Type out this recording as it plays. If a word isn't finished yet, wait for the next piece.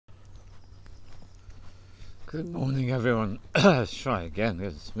Good morning, everyone. Let's try again.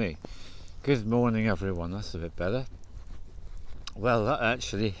 It's me. Good morning, everyone. That's a bit better. Well, that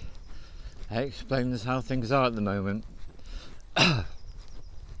actually explains how things are at the moment.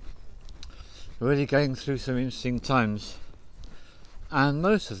 Really going through some interesting times, and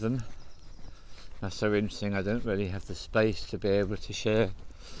most of them are so interesting I don't really have the space to be able to share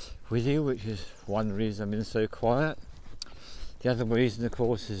with you, which is one reason I'm in so quiet. The other reason, of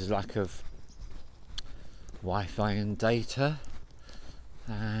course, is lack of Wi-Fi and data,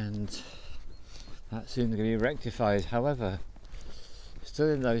 and that's soon going to be rectified. However, still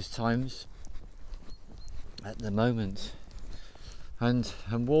in those times at the moment, and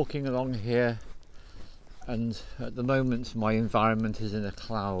I'm walking along here, and at the moment my environment is in a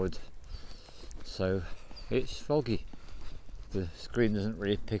cloud, so it's foggy. The screen doesn't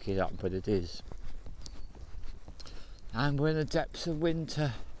really pick it up, but it is. And we're in the depths of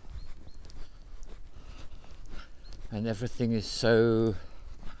winter, and everything is so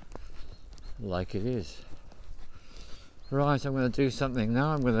like it is. Right, I'm going to do something now.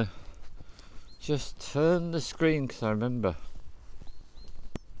 I'm going to just turn the screen, because I remember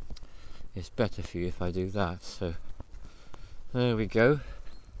it's better for you if I do that. So there we go.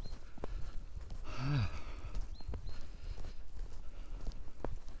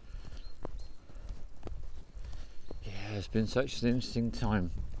 Yeah, it's been such an interesting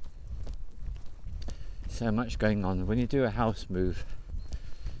time. So much going on. When you do a house move,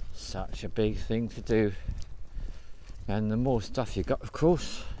 such a big thing to do, and the more stuff you got, of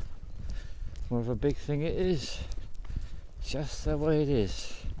course, more of a big thing it is. Just the way it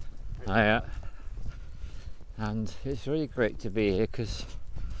is. And it's really great to be here, because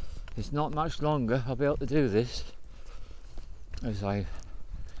it's not much longer I'll be able to do this as I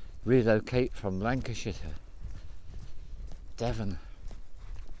relocate from Lancashire to Devon.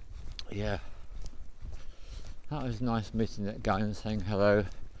 Yeah. That was nice meeting that guy and saying hello.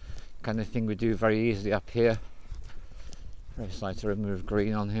 Kind of thing we do very easily up here. Very slight ribbon of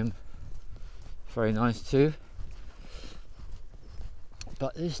green on him. Very nice too.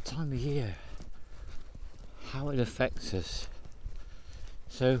 But this time of year, how it affects us.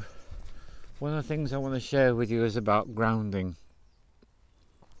 So one of the things I want to share with you is about grounding.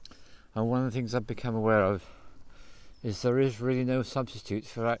 And one of the things I've become aware of is there is really no substitute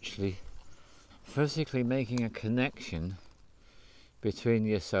for actually physically making a connection between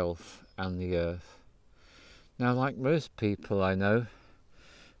yourself and the earth. Now, like most people I know,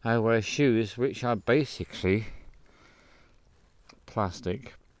 I wear shoes which are basically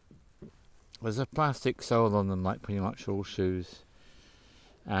plastic. There's a plastic sole on them, like pretty much all shoes,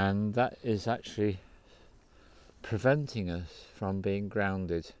 and that is actually preventing us from being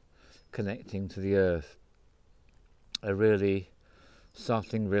grounded, connecting to the earth. A really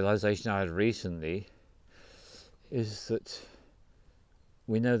startling realization I had recently is that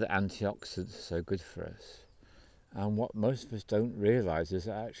we know that antioxidants are so good for us, and what most of us don't realize is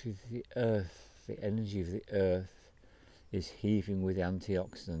that actually the earth, the energy of the earth, is heaving with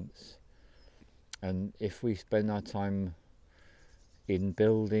antioxidants. And if we spend our time in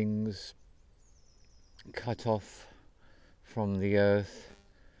buildings cut off from the earth,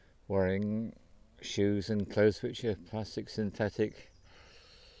 wearing shoes and clothes which are plastic synthetic,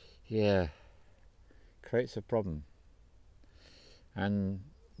 yeah, creates a problem. And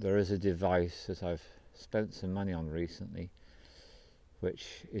there is a device that I've spent some money on recently,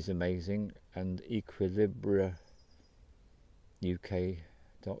 which is amazing, and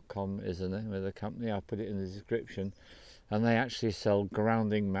equilibriauk.com is the name of the company. I'll put it in the description. And they actually sell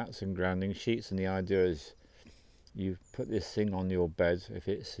grounding mats and grounding sheets, and the idea is you put this thing on your bed if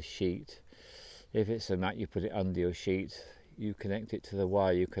it's a sheet. If it's a mat, you put it under your sheet, you connect it to the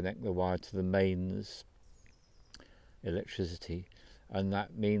wire, you connect the wire to the mains electricity, and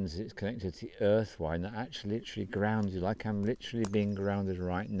that means it's connected to the earth wire, and that actually literally grounds you, like I'm literally being grounded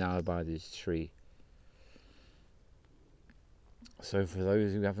right now by this tree. So for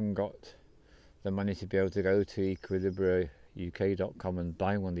those who haven't got the money to be able to go to equilibriauk.com and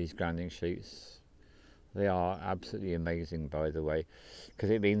buy one of these grounding sheets, they are absolutely amazing, by the way, because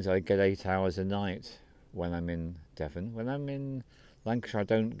it means I get 8 hours a night when I'm in Devon. When I'm in Lancashire, I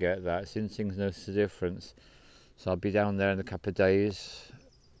don't get that. Since notice the difference. So I'll be down there in a couple of days,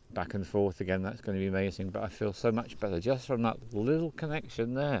 back and forth again. That's going to be amazing. But I feel so much better just from that little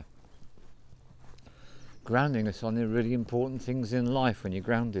connection there. Grounding us on the really important things in life when you're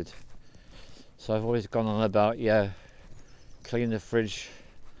grounded. So I've always gone on about, clean the fridge,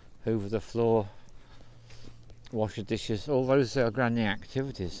 hoover the floor, wash the dishes. All those are grounding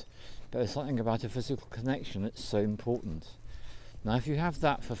activities, but there's something about a physical connection that's so important. Now if you have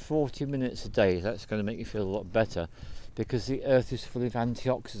that for 40 minutes a day, that's going to make you feel a lot better, because the earth is full of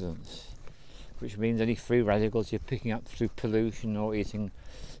antioxidants, which means any free radicals you're picking up through pollution or eating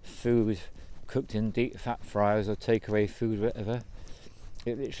food cooked in deep fat fryers or takeaway food, whatever,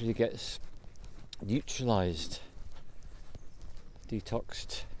 it literally gets neutralized,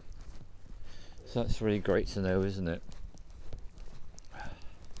 detoxed. So that's really great to know, isn't it?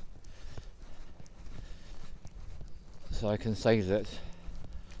 So I can say that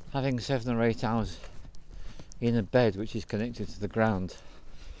having 7 or 8 hours in a bed which is connected to the ground,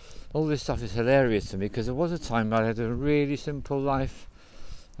 all this stuff is hilarious to me, because there was a time where I had a really simple life,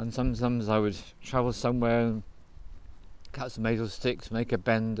 and sometimes I would travel somewhere and cut some maple sticks, make a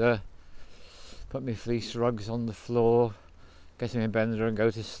bender, put my fleece rugs on the floor, get in a bender and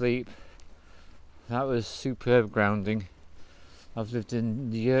go to sleep. That was superb grounding. I've lived in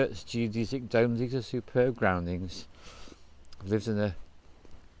the yurts, geodesic domes, these are superb groundings. I've lived in a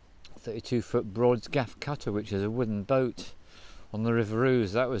 32-foot Broad's gaff cutter, which is a wooden boat on the River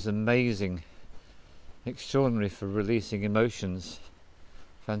Ouse. That was amazing, extraordinary for releasing emotions,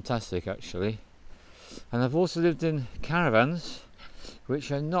 fantastic actually. And I've also lived in caravans,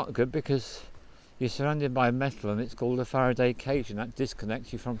 which are not good because you're surrounded by metal and it's called a Faraday cage, and that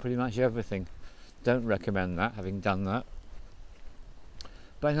disconnects you from pretty much everything. Don't recommend that, having done that.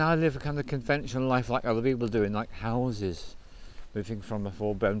 But now I live a kind of conventional life like other people do, in like houses, moving from a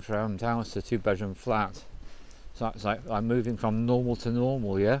 4-bedroom house to a 2-bedroom flat. So it's like I'm moving from normal to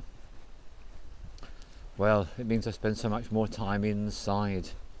normal, yeah? Well, it means I spend so much more time inside.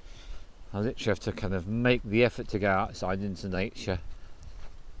 I literally have to kind of make the effort to go outside into nature,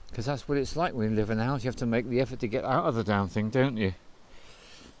 because that's what it's like when you live in a house. You have to make the effort to get out of the damn thing, don't you?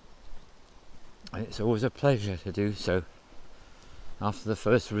 And it's always a pleasure to do so after the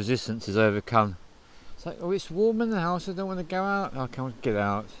first resistance is overcome. It's like, oh, it's warm in the house, I don't want to go out. I can't get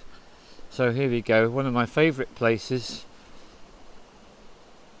out. So here we go, one of my favourite places.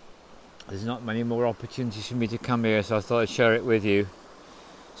 There's not many more opportunities for me to come here, so I thought I'd share it with you.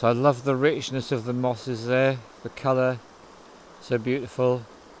 So I love the richness of the mosses there, the colour, so beautiful.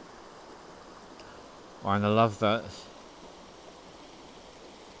 And I love that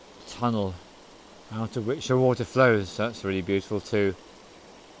tunnel out of which the water flows. That's really beautiful too.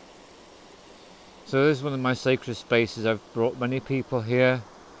 So this is one of my sacred spaces. I've brought many people here.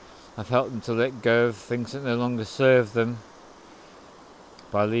 I've helped them to let go of things that no longer serve them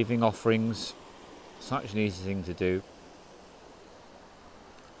by leaving offerings. Such an easy thing to do.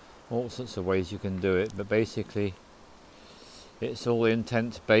 All sorts of ways you can do it, but basically it's all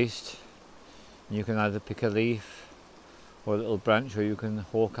intent based. You can either pick a leaf or a little branch, or you can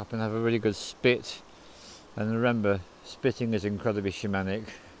hawk up and have a really good spit. And remember, spitting is incredibly shamanic,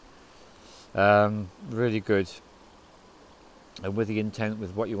 really good. And with the intent,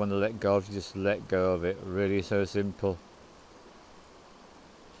 with what you want to let go of, you just let go of it. Really so simple.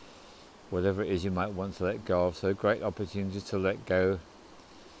 Whatever it is you might want to let go of. So great opportunity to let go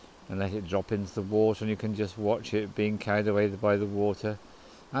and let it drop into the water, and you can just watch it being carried away by the water.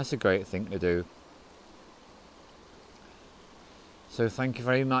 That's a great thing to do. So thank you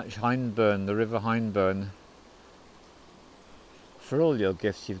very much, Hindburn, the River Hindburn, for all your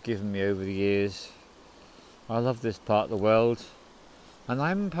gifts you've given me over the years. I love this part of the world, and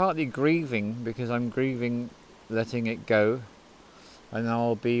I'm partly grieving, because I'm grieving letting it go, and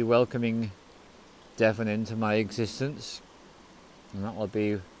I'll be welcoming Devon into my existence, and that will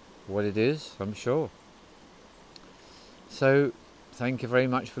be what it is, I'm sure. So thank you very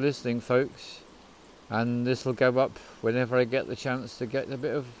much for listening, folks, and this will go up whenever I get the chance to get a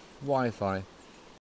bit of Wi-Fi.